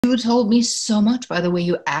You told me so much by the way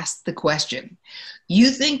you asked the question. You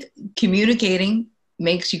think communicating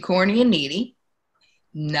makes you corny and needy,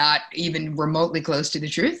 not even remotely close to the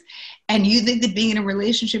truth. And you think that being in a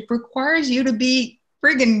relationship requires you to be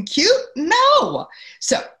friggin' cute? No.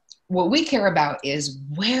 So what we care about is,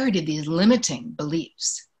 where did these limiting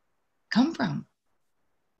beliefs come from?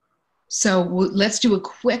 So let's do a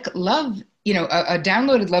quick love, a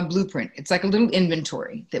downloaded love blueprint. It's like a little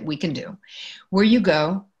inventory that we can do where you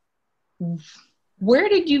go, where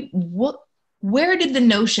did the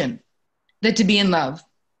notion that to be in love,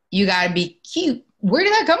 you got to be cute, where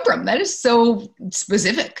did that come from? That is so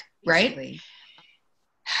specific, right? Basically.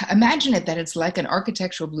 Imagine that it's like an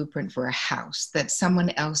architectural blueprint for a house that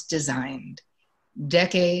someone else designed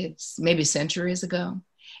decades, maybe centuries ago.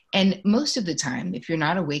 And most of the time, if you're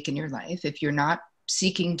not awake in your life, if you're not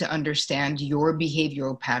seeking to understand your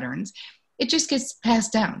behavioral patterns, it just gets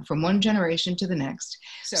passed down from one generation to the next.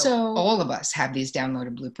 So all of us have these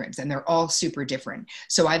downloaded blueprints, and they're all super different.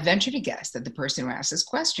 So I venture to guess that the person who asked this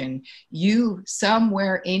question, you,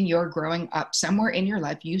 somewhere in your growing up, somewhere in your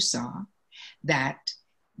life, you saw that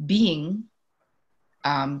being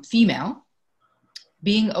female,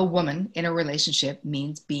 being a woman in a relationship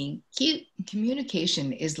means being cute.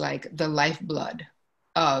 Communication is like the lifeblood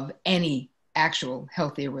of any actual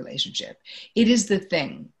healthy relationship. It is the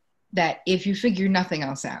thing that if you figure nothing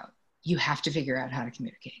else out, you have to figure out how to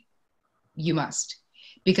communicate. You must,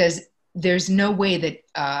 because there's no way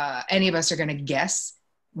that any of us are going to guess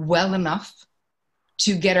well enough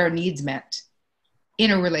to get our needs met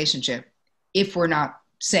in a relationship if we're not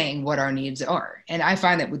saying what our needs are. And I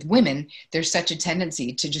find that with women, there's such a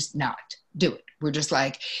tendency to just not do it. We're just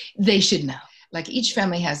like, they should know. Like, each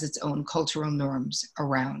family has its own cultural norms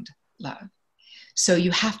around love. So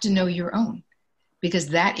you have to know your own, because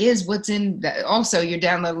that is what's in that. Also, your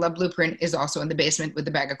download love blueprint is also in the basement with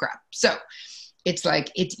the bag of crap. So it's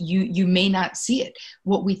like, you may not see it.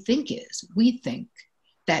 What we think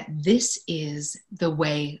that this is the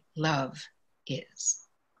way love is.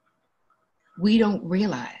 We don't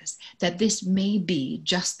realize that this may be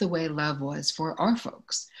just the way love was for our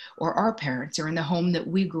folks or our parents or in the home that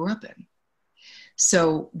we grew up in.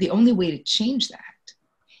 So the only way to change that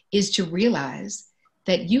is to realize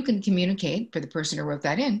that you can communicate, for the person who wrote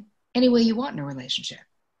that in, any way you want in a relationship.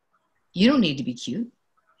 You don't need to be cute.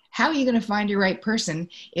 How are you going to find your right person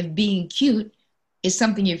if being cute is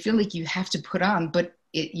something you feel like you have to put on, but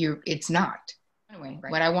it's not? Anyway,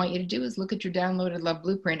 right. What I want you to do is look at your downloaded love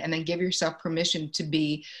blueprint and then give yourself permission to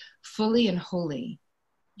be fully and wholly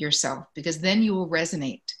yourself, because then you will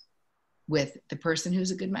resonate with the person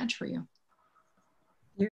who's a good match for you.